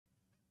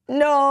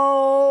No.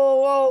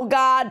 Oh,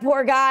 God.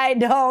 Poor guy.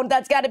 Don't.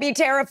 That's got to be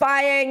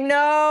terrifying.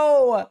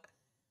 No.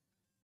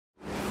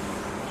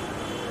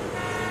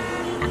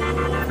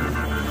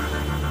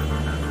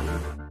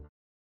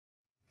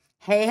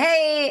 Hey,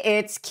 hey,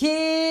 it's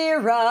Kira.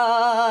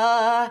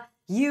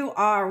 You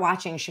are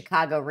watching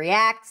Chicago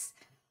Reacts.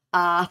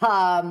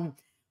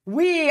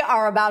 We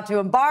are about to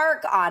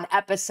embark on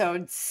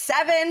episode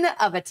 7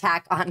 of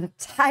Attack on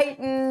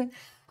Titan.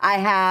 I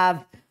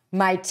have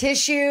my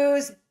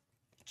tissues,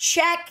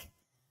 check.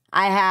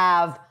 I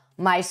have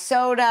my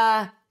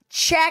soda,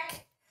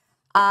 check.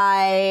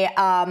 I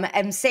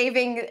am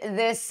saving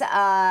this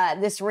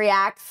this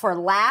react for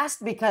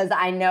last because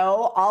I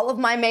know all of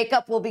my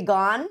makeup will be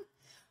gone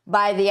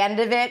by the end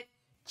of it.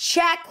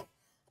 Check.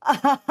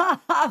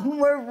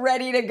 We're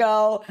ready to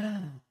go.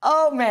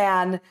 Oh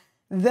man,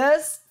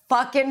 this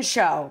fucking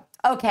show.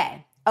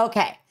 Okay.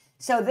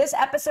 So this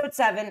episode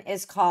 7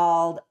 is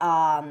called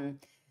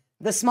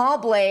The Small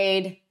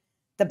Blade,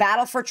 The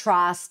Battle for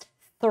Trust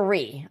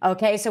 3.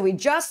 Okay, so we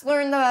just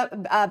learned the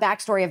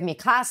backstory of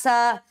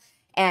Mikasa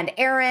and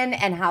Eren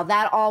and how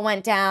that all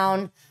went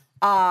down.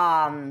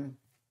 And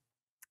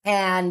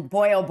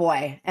boy, oh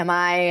boy, am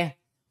I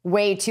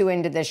way too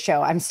into this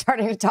show. I'm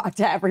starting to talk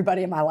to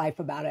everybody in my life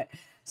about it.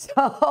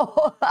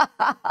 So,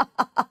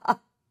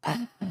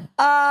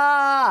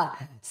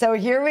 so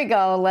here we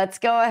go. Let's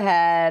go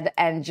ahead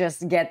and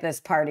just get this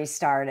party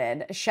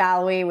started,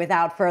 shall we?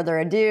 Without further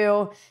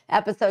ado,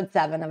 episode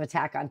 7 of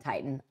Attack on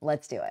Titan.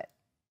 Let's do it.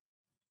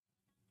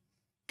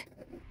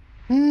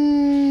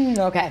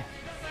 Okay.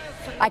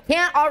 I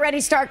can't already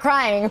start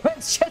crying.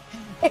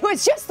 It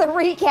was just the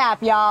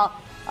recap, y'all.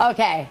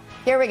 Okay,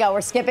 here we go.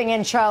 We're skipping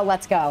intro.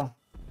 Let's go.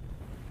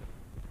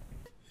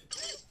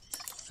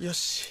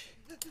 Yoshi.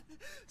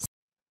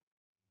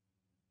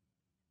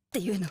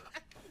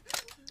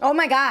 Oh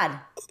my God.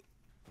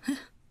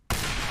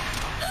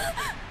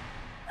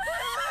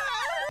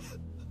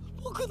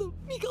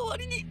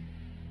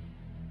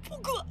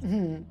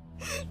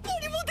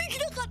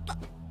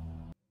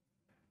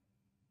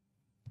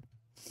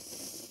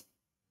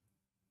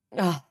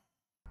 Oh,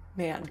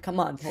 man, come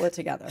on, pull it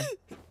together.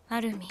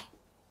 Arumi.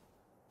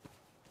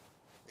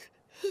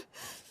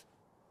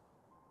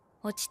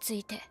 落ち着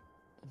いて。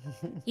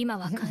今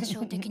は感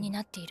傷的に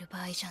なっている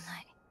場合じゃな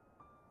い。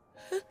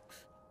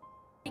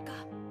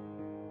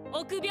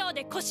臆病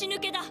で腰抜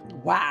けだ。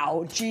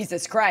Wow,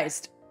 Jesus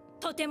Christ.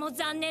 とても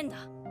残念だ。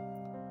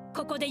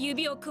ここで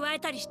指を加え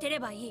たりしてれ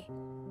ばいい。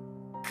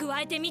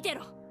加えてみて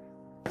ろ。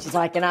She's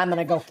like, and I'm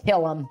gonna go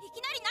kill him. い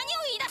きなり何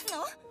を言い出す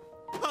の？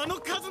あの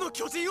数の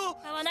巨人を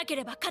会わなけ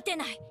れば勝て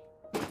ない。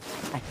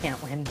I can't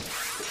win.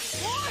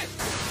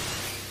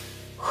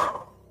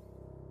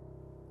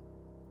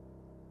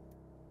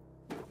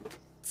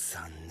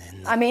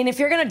 I mean, if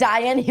you're gonna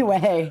die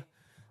anyway.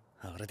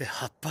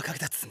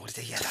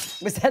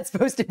 Was that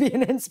supposed to be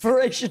an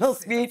inspirational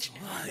speech?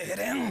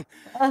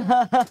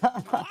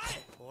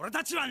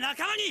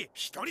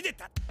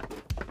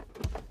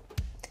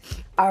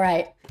 All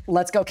right,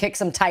 let's go kick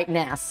some Titan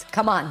ass.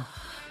 Come on.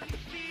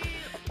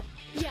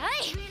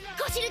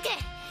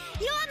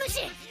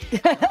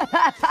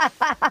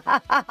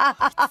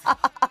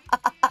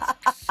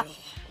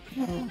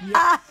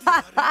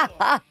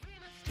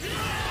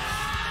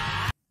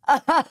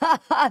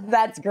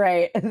 That's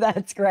great.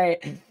 That's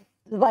great.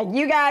 Like,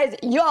 you guys,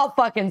 you all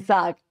fucking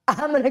suck.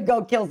 I'm gonna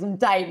go kill some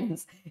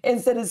Titans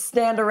instead of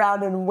stand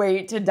around and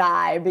wait to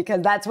die,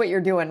 because that's what you're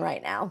doing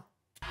right now.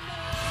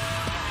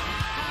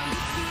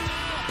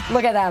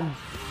 Look at them.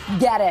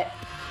 Get it.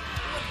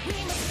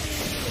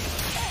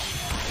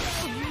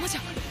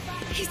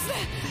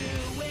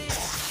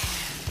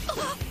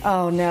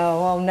 Oh no,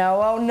 oh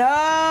no, oh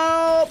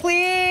no,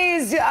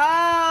 please.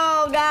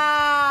 Oh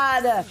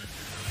God.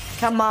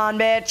 Come on,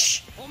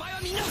 bitch.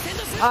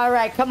 All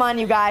right, come on,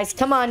 you guys.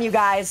 Come on, you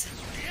guys.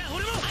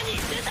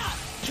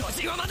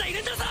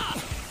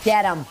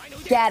 Get him.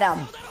 Get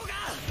him.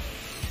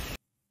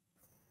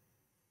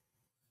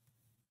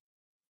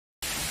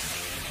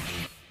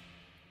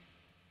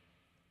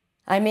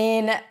 I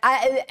mean,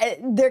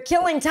 they're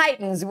killing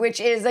Titans, which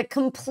is a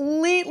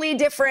completely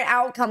different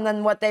outcome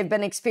than what they've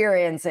been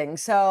experiencing.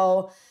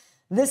 So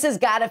this has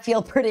got to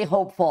feel pretty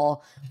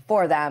hopeful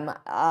for them,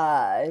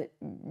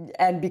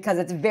 and because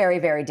it's very,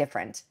 very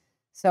different.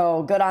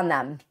 So good on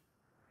them.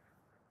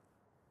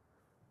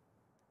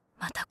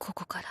 Come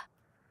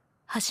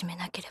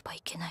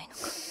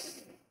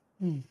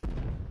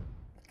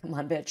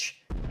on, bitch.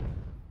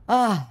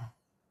 Ah.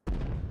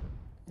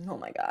 Oh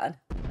my God.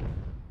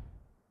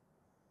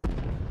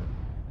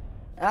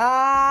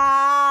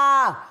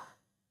 Ah!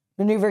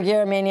 Maneuver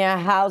gear mania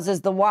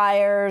houses the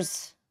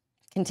wires.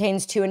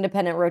 Contains 2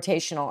 independent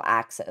rotational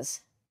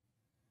axes.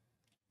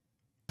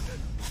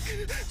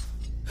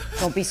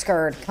 Don't be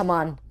scared. Come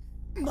on.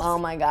 Oh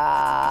my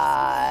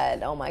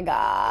God. Oh my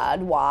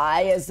God.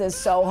 Why is this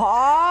so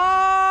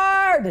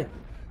hard?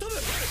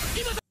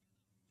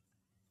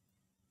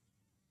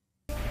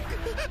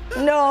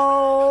 No.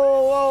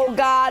 Oh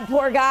God.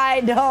 Poor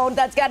guy. Don't.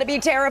 That's got to be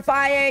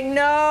terrifying.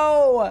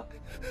 No.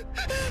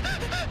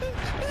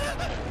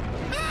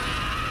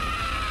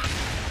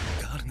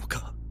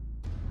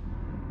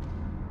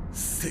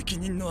 責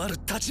任のある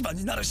立場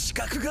になる資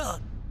格が。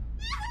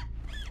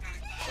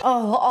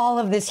 Oh, all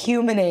of this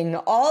humaning,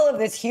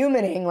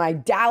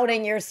 like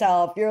doubting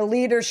yourself, your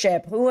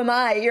leadership. Who am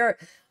I? You're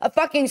a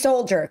fucking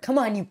soldier. Come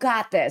on, you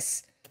got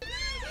this.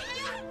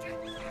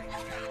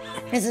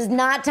 This is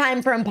not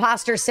time for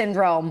imposter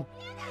syndrome.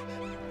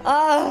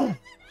 Oh,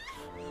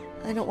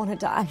 I don't want to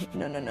die.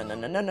 No, no, no, no,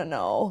 no, no, no,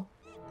 no.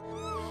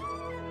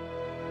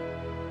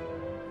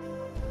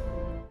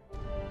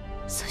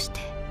 そして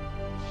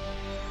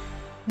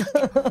とて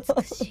も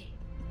美しい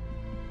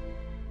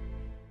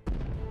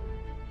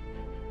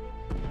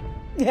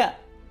Yeah.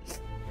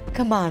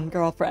 Come on,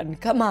 girlfriend.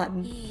 Come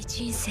on. いい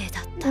人生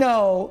だった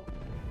No.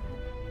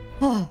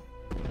 Oh.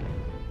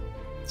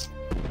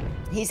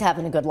 He's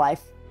having a good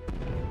life.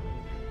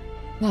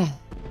 Oh.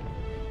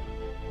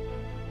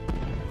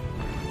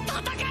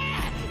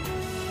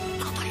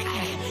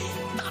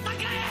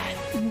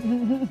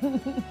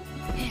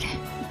 エレ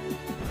ン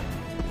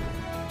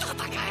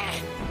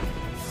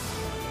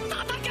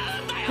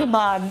Come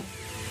on.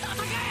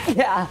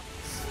 Yeah.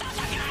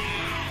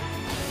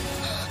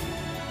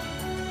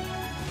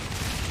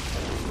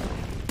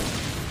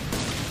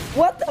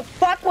 What the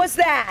fuck was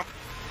that?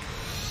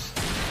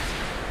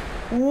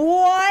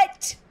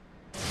 What?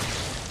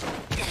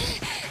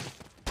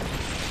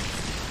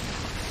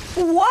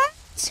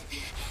 What?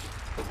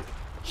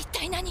 一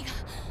体何が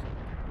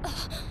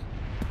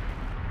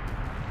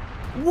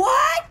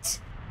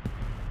What?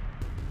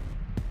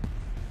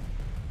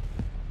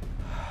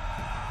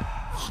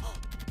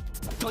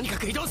 とにか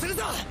く移動する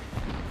ぞ。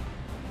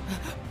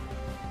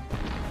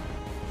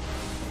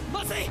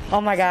まずい。 Oh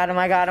my god, oh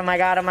my god, oh my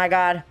god, oh my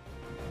god.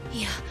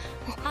 いや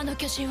あの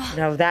巨人は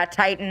No, that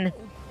Titan.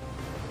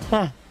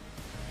 Huh.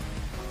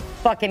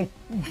 Fucking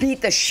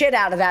beat the shit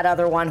out of that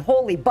other one.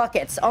 Holy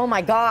buckets. Oh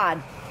my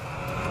god.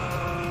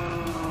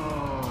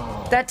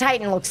 That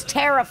Titan looks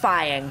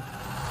terrifying.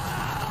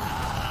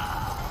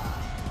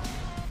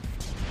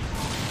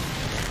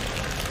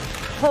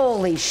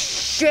 Holy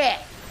shit.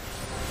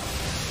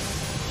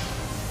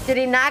 Did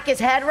he knock his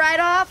head right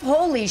off?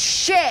 Holy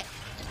shit.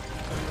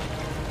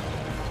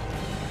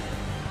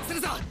 する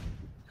ぞ。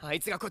あ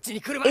いつがこっち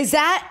に来る前に。 Is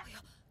that...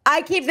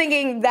 I keep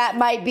thinking that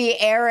might be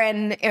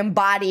Eren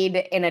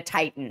embodied in a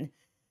Titan.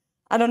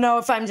 I don't know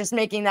if I'm just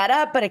making that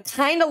up, but it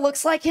kind of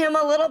looks like him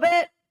a little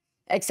bit.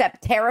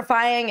 Except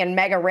terrifying and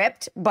mega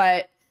ripped,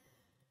 but...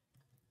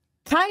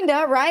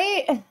 Kinda,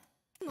 right?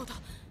 のだ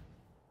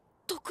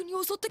とっくに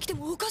襲ってきて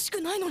もおかしく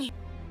ないのに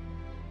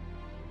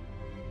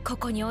こ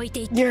こに置い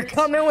ていって You're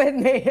coming with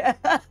me.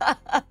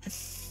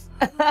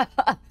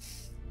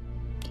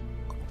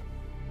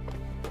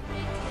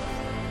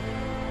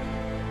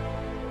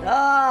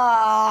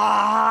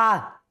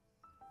 Ah.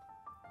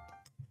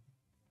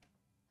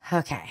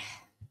 Okay.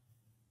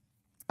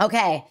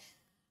 Okay.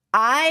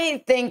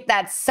 I think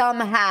that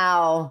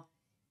somehow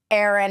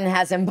Eren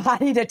has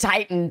embodied a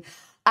Titan.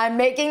 I'm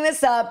making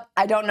this up.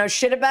 I don't know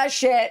shit about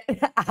shit,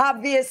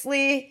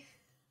 obviously.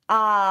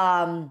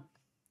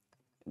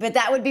 But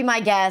that would be my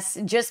guess,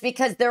 just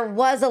because there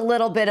was a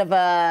little bit of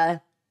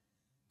a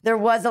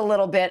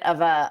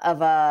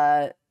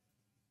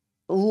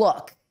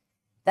look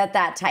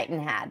that Titan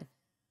had.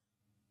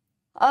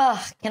 Ugh,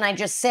 can I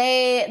just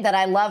say that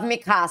I love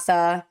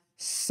Mikasa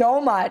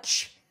so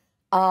much?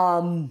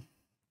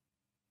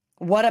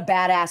 What a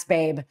badass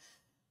babe.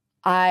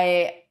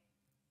 I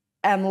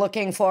am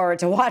looking forward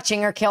to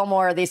watching her kill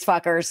more of these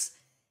fuckers.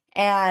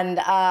 And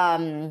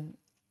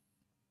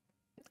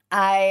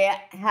I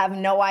have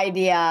no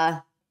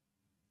idea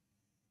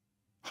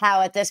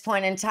how at this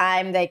point in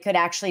time they could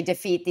actually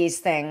defeat these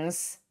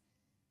things,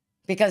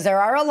 because there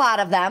are a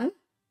lot of them.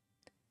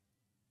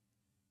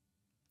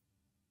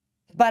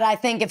 But I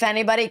think if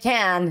anybody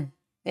can,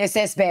 it's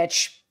this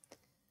bitch.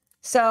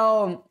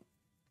 So,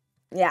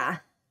 yeah.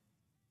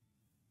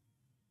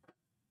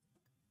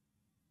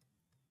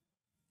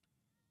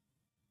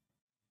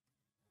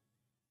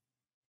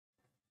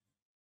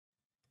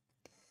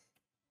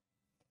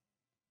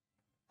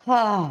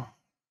 Oh.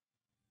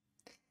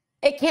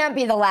 It can't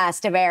be the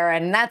last of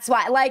Eren. That's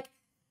why, like,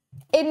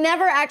 it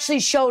never actually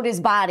showed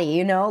his body,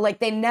 you know? Like,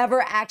 they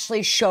never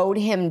actually showed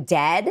him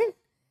dead.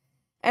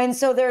 And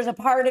so there's a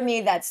part of me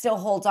that still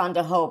holds on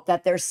to hope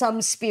that there's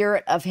some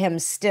spirit of him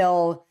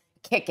still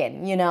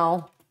kicking, you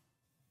know?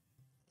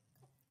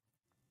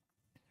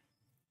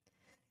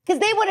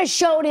 Because they would have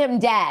showed him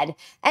dead.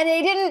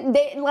 And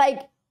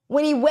like,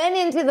 when he went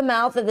into the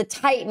mouth of the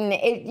Titan,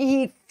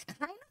 he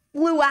kind of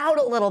flew out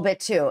a little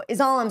bit too,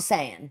 is all I'm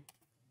saying.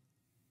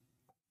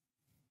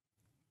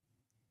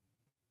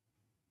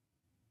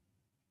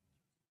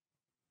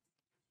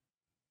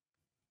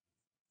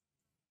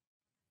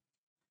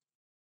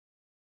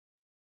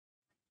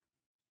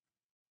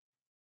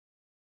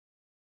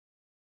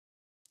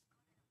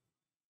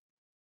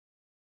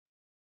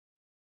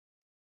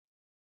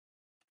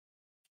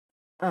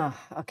 Oh,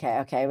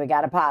 okay. We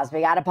gotta pause.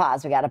 We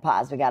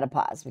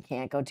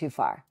can't go too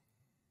far.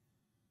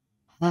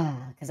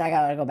 Because I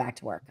gotta go back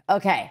to work.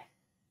 Okay.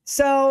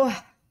 So,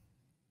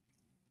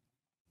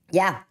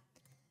 yeah.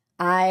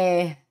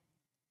 I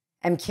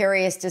am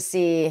curious to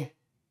see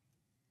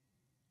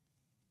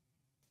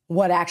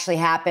what actually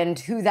happened,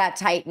 who that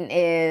Titan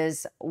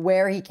is,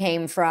 where he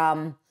came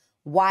from,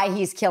 why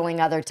he's killing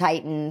other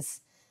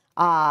Titans.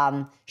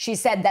 She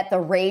said that the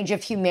rage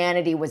of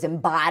humanity was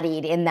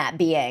embodied in that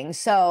being.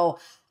 So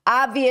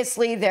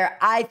obviously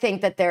I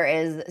think that there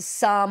is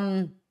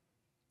some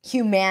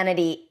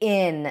humanity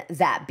in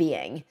that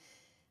being,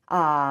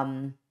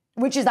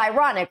 which is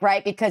ironic,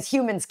 right? Because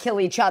humans kill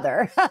each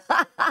other.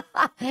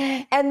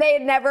 And they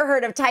had never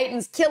heard of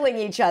Titans killing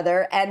each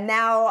other. And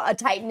now a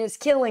Titan is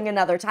killing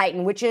another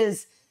Titan, which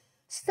is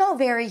so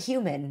very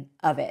human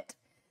of it.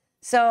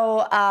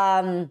 So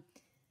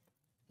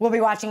we'll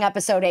be watching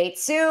episode 8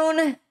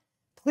 soon.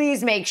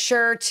 Please make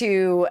sure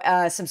to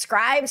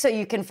subscribe so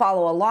you can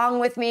follow along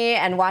with me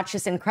and watch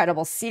this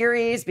incredible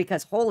series,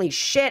 because holy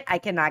shit, I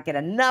cannot get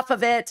enough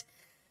of it.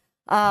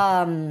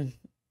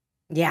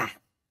 Yeah.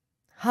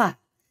 Huh.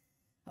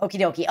 Okie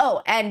dokie.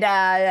 Oh, and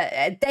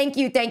thank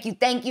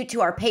you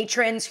to our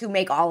patrons who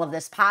make all of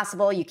this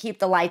possible. You keep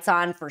the lights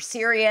on for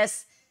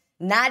serious.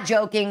 Not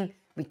joking.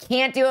 We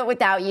can't do it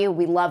without you.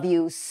 We love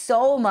you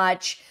so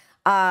much.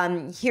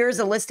 Here's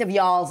a list of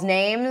y'all's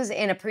names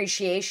in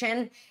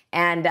appreciation,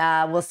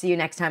 and we'll see you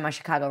next time on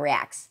Chicago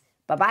Reacts.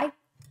 Bye-bye.